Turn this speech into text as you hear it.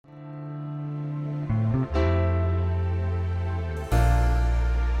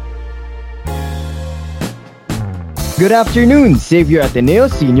Good afternoon, Xavier Ateneo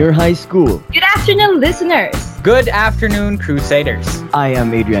Senior High School. Good afternoon, listeners. Good afternoon, Crusaders. I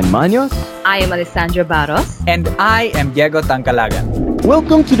am Adrian Maños. I am Alessandra Barros. And I am Diego Tangkalagan.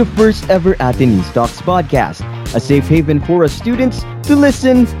 Welcome to the first ever Atenese Talks podcast, a safe haven for us students to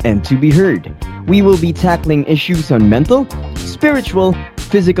listen and to be heard. We will be tackling issues on mental, spiritual,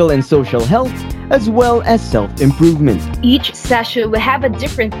 physical, and social health, as well as self-improvement. Each session will have a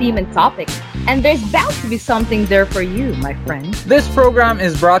different theme and topic, and there's bound to be something there for you, my friend. This program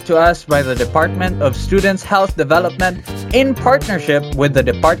is brought to us by the Department of Students' Health Development in partnership with the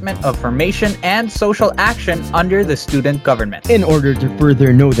Department of Formation and Social Action under the student government. In order to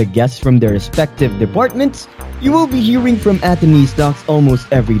further know the guests from their respective departments, you will be hearing from Atenese Talks almost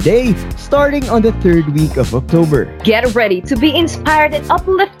every day, starting on the third week of October. Get ready to be inspired and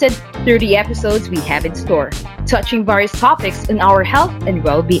uplifted through the episodes we have in store, touching various topics on our health and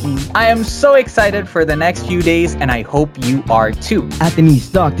well-being. I am so excited for the next few days, and I hope you are too.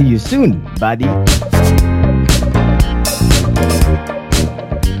 Atenese Talk to you soon, buddy.